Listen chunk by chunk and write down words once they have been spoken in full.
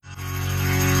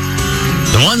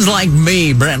The Ones Like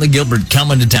Me, Brantley Gilbert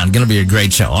coming to town. Going to be a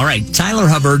great show. All right, Tyler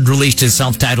Hubbard released his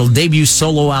self-titled debut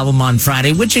solo album on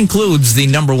Friday, which includes the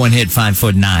number one hit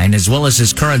 5'9", as well as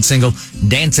his current single,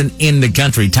 Dancing in the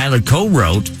Country. Tyler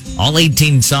co-wrote all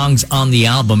 18 songs on the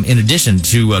album in addition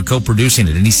to co-producing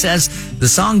it. And he says the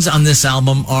songs on this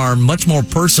album are much more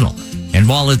personal. And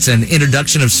while it's an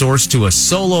introduction of sorts to a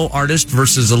solo artist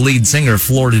versus a lead singer,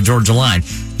 Florida Georgia Line,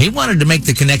 he wanted to make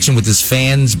the connection with his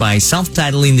fans by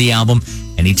self-titling the album.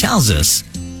 And he tells us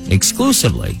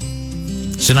exclusively,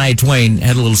 Shania Twain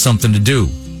had a little something to do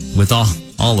with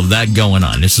all of that going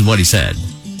on. This is what he said.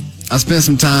 I spent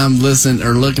some time listening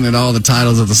or looking at all the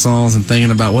titles of the songs and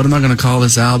thinking about what am I going to call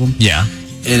this album? Yeah.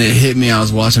 And it hit me. I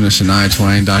was watching a Shania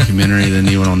Twain documentary that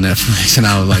he went on Netflix, and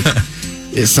I was like,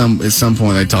 at some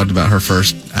point they talked about her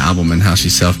first album and how she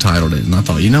self-titled it, and I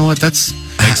thought, you know what, that's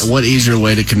what easier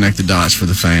way to connect the dots for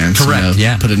the fans. Correct,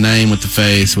 yeah. Put a name with the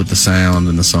face, with the sound,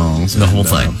 and the songs. The whole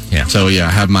thing, yeah. So, yeah, I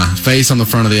have my face on the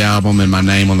front of the album and my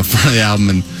name on the front of the album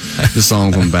and the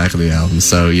songs on the back of the album.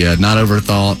 So, yeah, not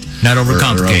overthought. Not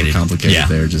overcomplicated. Or overcomplicated yeah.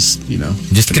 there, just,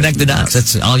 Just connect the dots.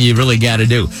 That's all you really got to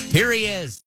do. Here he is.